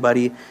as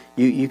anybody.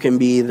 You can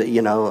be the,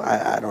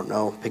 I don't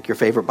know, pick your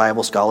favorite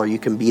Bible scholar. You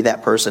can be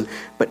that person.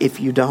 But if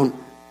you don't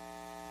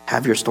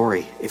have your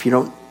story, if you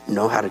don't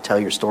know how to tell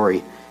your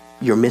story,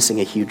 you're missing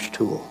a huge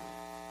tool.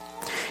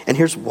 And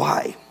here's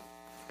why.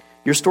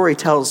 Your story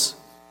tells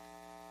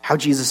how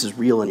Jesus is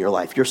real in your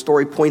life. Your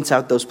story points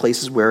out those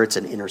places where it's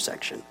an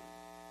intersection.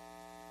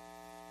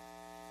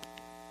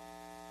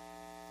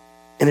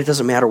 And it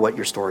doesn't matter what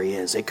your story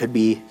is. It could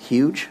be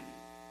huge.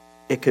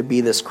 It could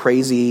be this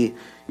crazy,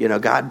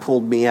 God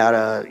pulled me out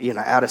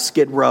of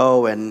Skid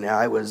Row, and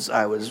I was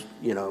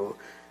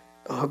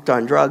hooked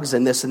on drugs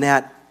and this and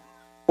that.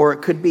 Or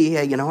it could be,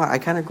 hey, I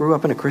kind of grew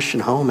up in a Christian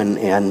home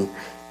and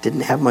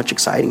didn't have much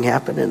exciting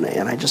happen,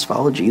 and I just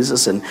followed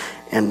Jesus, and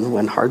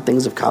when hard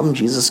things have come,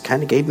 Jesus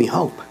kind of gave me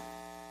hope.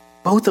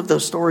 Both of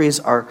those stories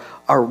are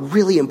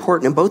really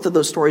important, and both of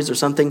those stories are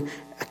something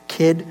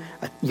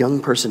a young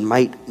person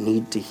might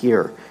need to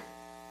hear.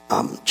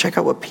 Check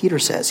out what Peter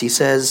says. He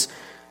says,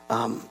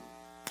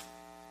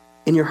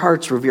 in your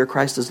hearts, revere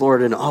Christ as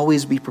Lord, and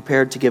always be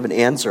prepared to give an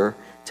answer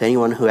to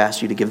anyone who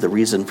asks you to give the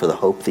reason for the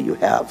hope that you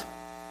have.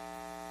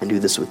 And do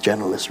this with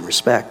gentleness and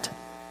respect.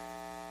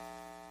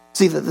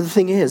 See, the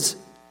thing is,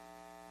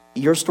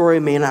 your story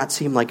may not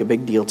seem like a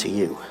big deal to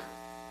you,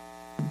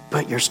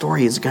 but your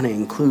story is going to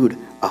include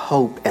a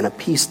hope and a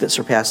peace that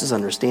surpasses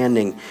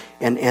understanding,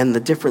 and the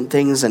different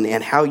things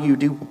and how you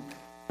do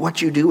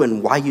what you do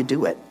and why you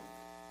do it.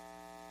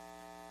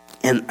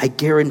 And I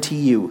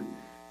guarantee you,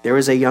 there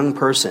is a young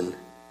person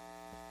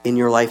in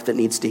your life that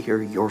needs to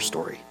hear your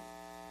story.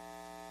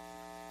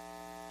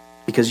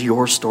 Because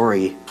your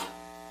story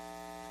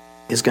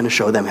is going to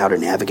show them how to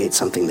navigate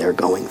something they're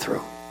going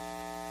through.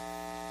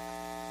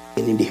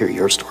 They need to hear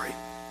your story.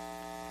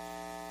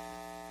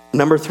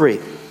 Number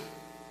 3.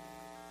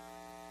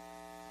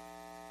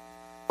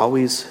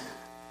 Always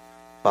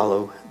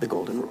follow the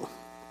golden rule.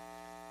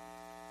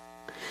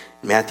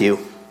 In Matthew,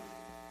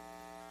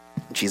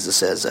 Jesus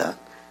says,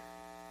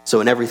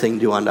 so in everything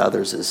do unto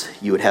others as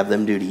you would have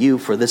them do to you,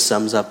 for this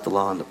sums up the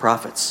law and the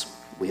prophets.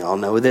 We all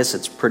know this.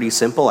 It's pretty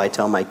simple. I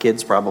tell my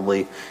kids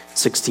probably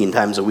 16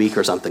 times a week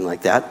or something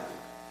like that.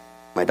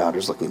 My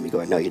daughter's looking at me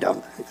going, no, you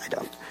don't. I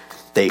don't.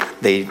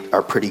 They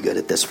are pretty good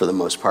at this for the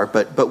most part.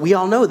 But we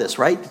all know this,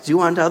 right? Do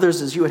unto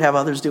others as you would have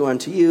others do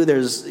unto you.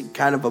 There's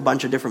kind of a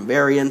bunch of different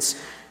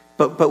variants.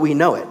 But we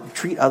know it.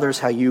 Treat others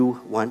how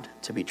you want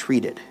to be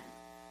treated.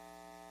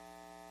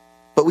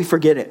 But we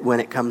forget it when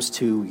it comes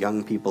to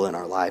young people in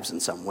our lives in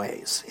some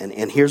ways.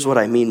 And here's what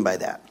I mean by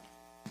that.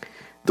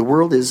 The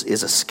world is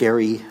a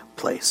scary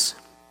place.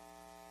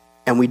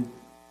 And we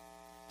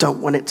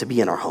don't want it to be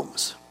in our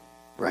homes,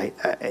 right?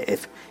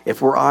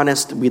 If we're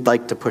honest, we'd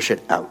like to push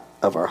it out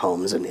of our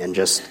homes and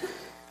just,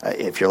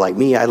 if you're like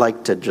me, I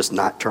like to just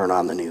not turn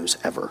on the news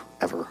ever.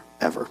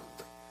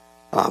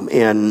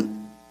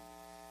 And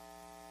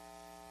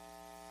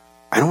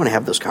I don't want to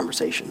have those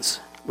conversations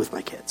with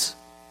my kids.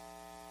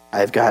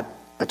 I've got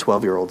a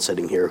 12-year-old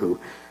sitting here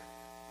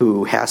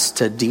who has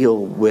to deal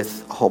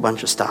with a whole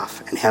bunch of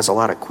stuff and has a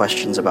lot of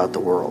questions about the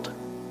world.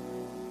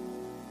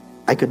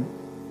 I could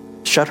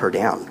shut her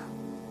down.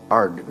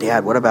 Hard.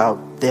 Dad, what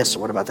about this?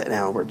 What about that?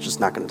 No, we're just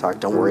not going to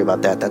talk. Don't worry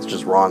about that. That's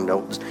just wrong.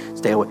 Don't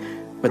stay away.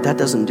 But that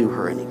doesn't do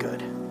her any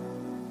good.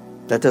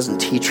 That doesn't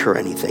teach her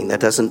anything. That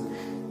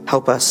doesn't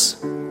help us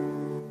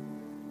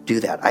do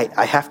that.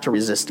 I have to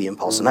resist the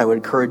impulse. And I would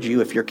encourage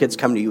you, if your kids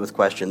come to you with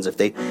questions, if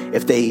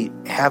they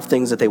have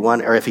things that they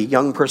want, or if a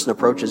young person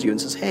approaches you and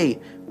says, hey,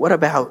 what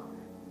about,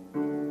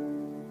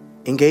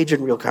 engage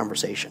in real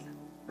conversation.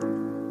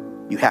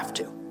 You have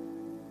to.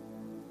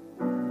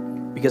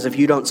 Because if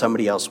you don't,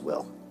 somebody else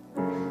will.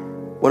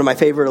 One of my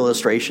favorite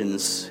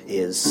illustrations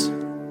is,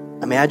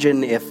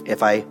 imagine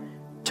if I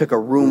took a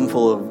room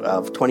full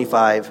of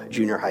 25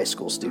 junior high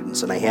school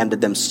students and I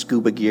handed them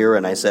scuba gear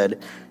and I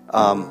said,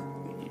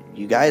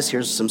 you guys,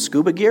 here's some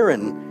scuba gear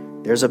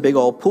and there's a big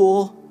old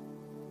pool.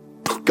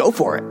 Go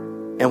for it.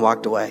 And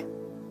walked away.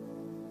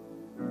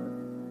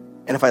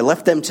 And if I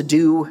left them to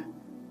do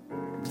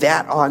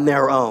that on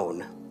their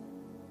own,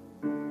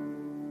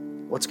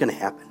 what's going to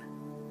happen?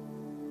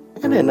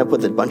 I'm going to end up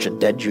with a bunch of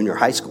dead junior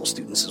high school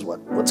students is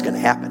what's going to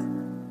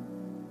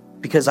happen.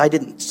 Because I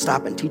didn't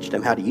stop and teach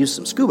them how to use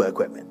some scuba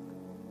equipment.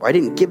 Or I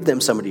didn't give them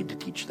somebody to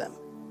teach them.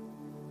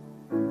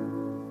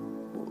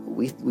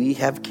 We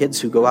have kids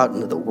who go out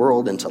into the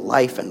world, into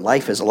life, and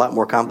life is a lot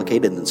more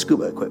complicated than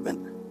scuba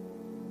equipment.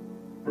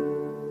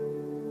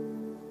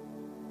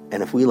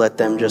 And if we let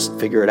them just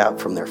figure it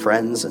out from their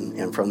friends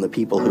and from the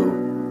people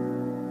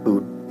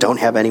who don't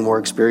have any more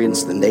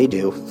experience than they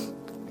do,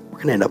 we're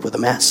going to end up with a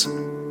mess.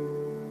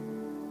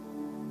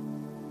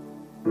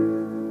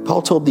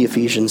 Paul told the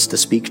Ephesians to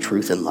speak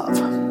truth in love.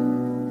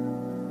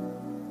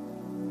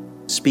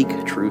 Speak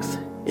truth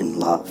in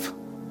love.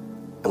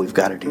 And we've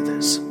got to do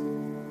this.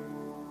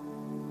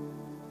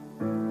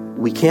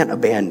 We can't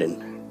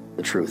abandon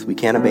the truth. We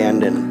can't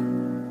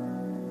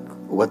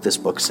abandon what this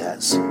book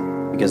says.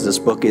 Because this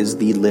book is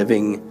the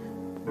living,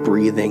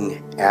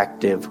 breathing,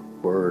 active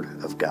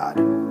Word of God.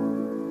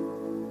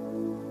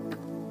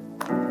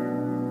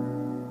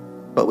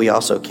 But we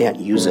also can't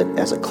use it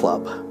as a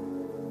club.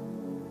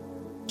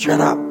 Shut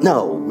up.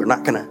 No, we're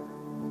not going to.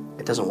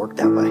 It doesn't work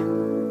that way.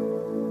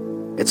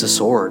 It's a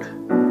sword.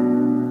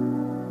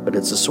 But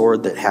it's a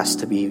sword that has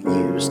to be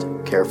used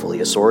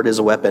carefully. A sword is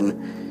a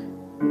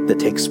weapon that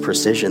takes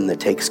precision, that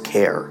takes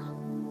care.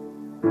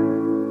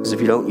 Because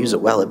if you don't use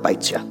it well, it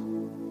bites you.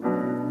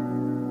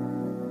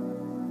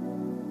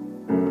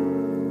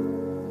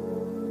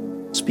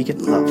 Speak it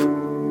in love.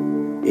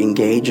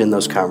 Engage in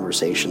those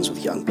conversations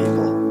with young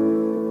people.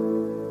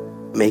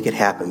 Make it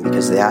happen,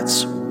 because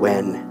that's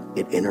when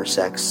it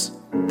intersects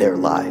their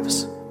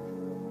lives.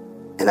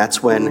 And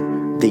that's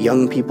when the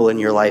young people in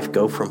your life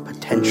go from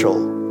potential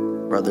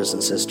brothers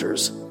and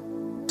sisters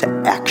to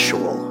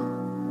actual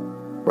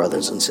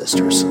brothers and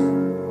sisters.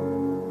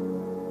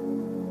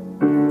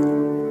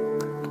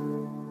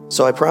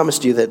 So I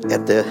promised you that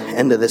at the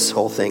end of this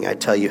whole thing, I'd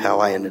tell you how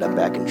I ended up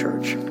back in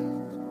church.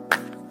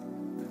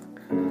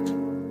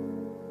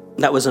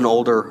 That was an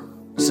older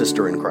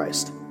sister in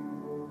Christ.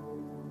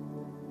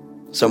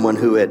 Someone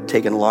who had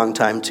taken a long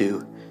time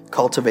to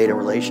cultivate a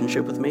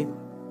relationship with me.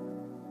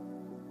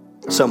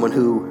 Someone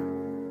who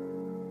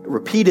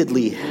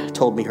repeatedly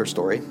told me her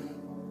story.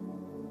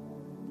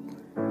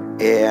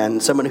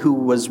 And someone who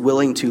was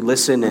willing to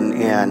listen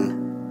and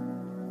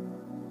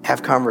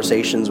have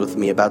conversations with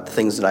me about the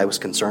things that I was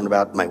concerned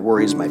about, my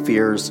worries, my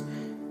fears,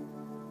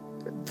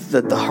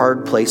 the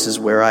hard places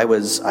where I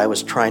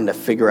was trying to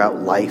figure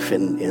out life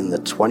in the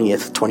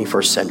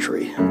 21st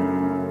century.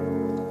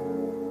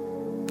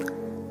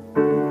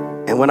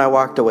 And when I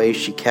walked away,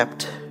 she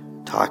kept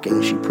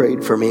talking. She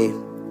prayed for me.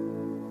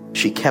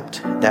 She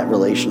kept that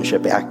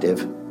relationship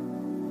active.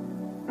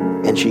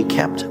 And she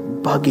kept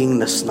bugging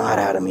the snot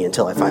out of me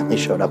until I finally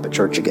showed up at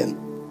church again.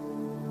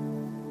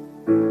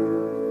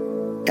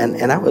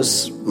 And that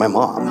was my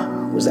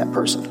mom, was that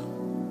person.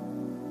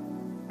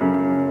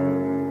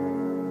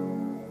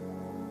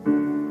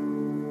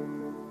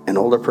 An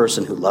older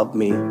person who loved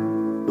me,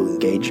 who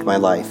engaged my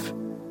life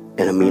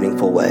in a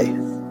meaningful way,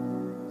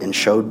 and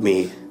showed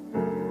me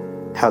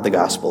how the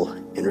gospel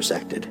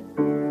intersected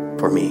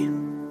for me.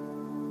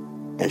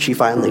 And she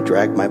finally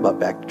dragged my butt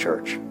back to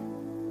church.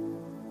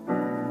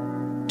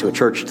 To a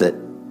church that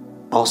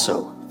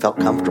also felt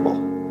comfortable.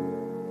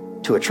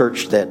 To a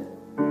church that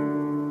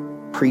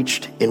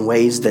preached in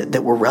ways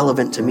that were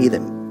relevant to me,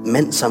 that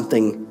meant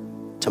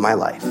something to my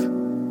life.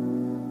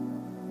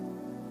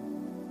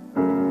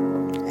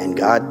 And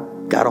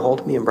God got a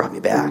hold of me and brought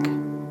me back.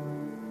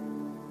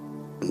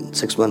 And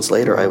 6 months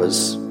later, I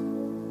was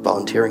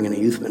volunteering in a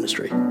youth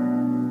ministry,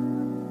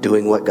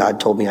 doing what God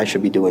told me I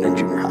should be doing in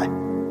junior high.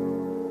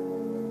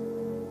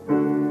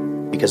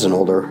 Because an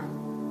older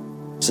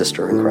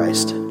sister in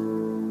Christ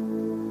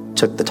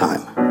took the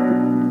time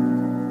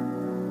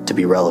to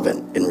be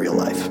relevant in real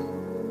life.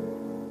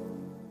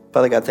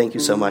 Father God, thank you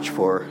so much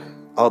for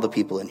all the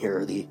people in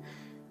here, the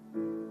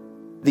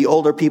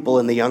older people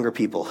and the younger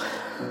people,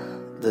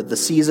 the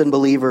seasoned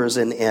believers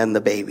and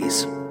the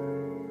babies.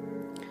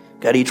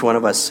 God, each one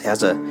of us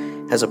has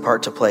a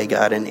part to play,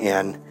 God,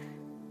 and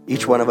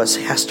each one of us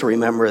has to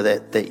remember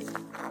that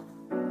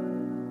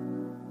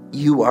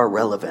you are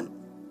relevant.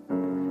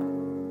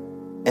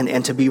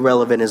 And to be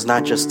relevant is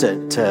not just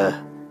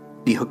to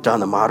be hooked on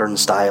the modern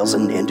styles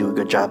and do a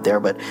good job there,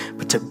 but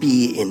to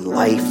be in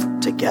life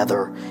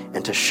together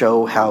and to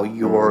show how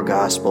your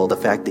gospel, the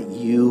fact that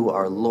you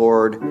are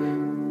Lord,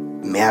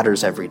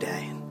 matters every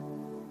day.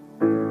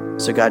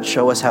 So God,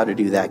 show us how to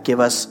do that. Give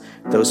us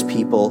those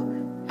people.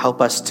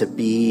 Help us to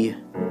be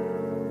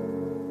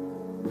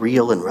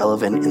real and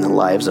relevant in the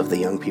lives of the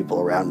young people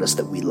around us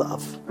that we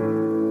love.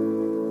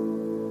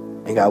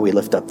 And God, we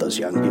lift up those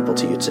young people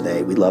to you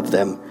today. We love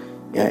them,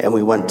 and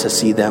we want to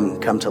see them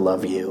come to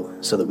love you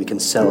so that we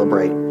can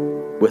celebrate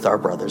with our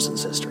brothers and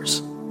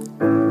sisters.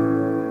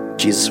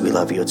 Jesus, we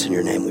love you. It's in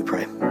your name we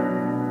pray.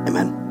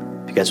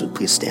 Amen. If you guys would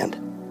please stand.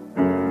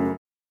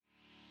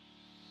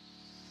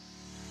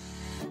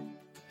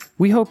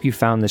 We hope you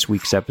found this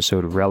week's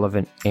episode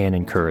relevant and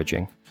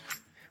encouraging.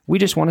 We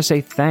just want to say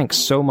thanks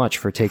so much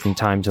for taking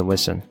time to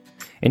listen.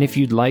 And if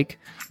you'd like,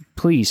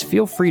 please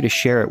feel free to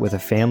share it with a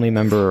family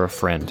member or a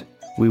friend.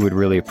 We would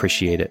really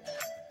appreciate it.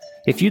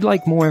 If you'd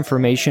like more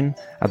information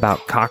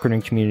about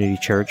Cochrane Community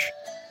Church,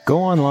 go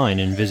online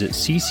and visit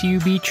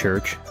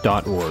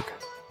ccubchurch.org.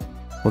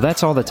 Well,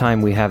 that's all the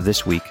time we have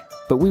this week,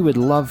 but we would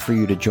love for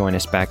you to join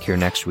us back here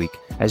next week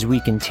as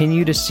we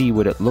continue to see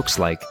what it looks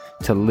like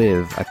to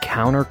live a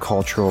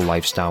countercultural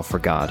lifestyle for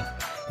God.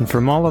 And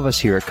from all of us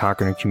here at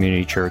Cochrane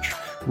Community Church,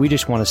 we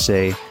just want to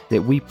say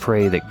that we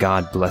pray that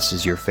God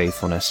blesses your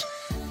faithfulness.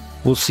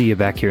 We'll see you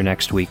back here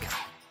next week.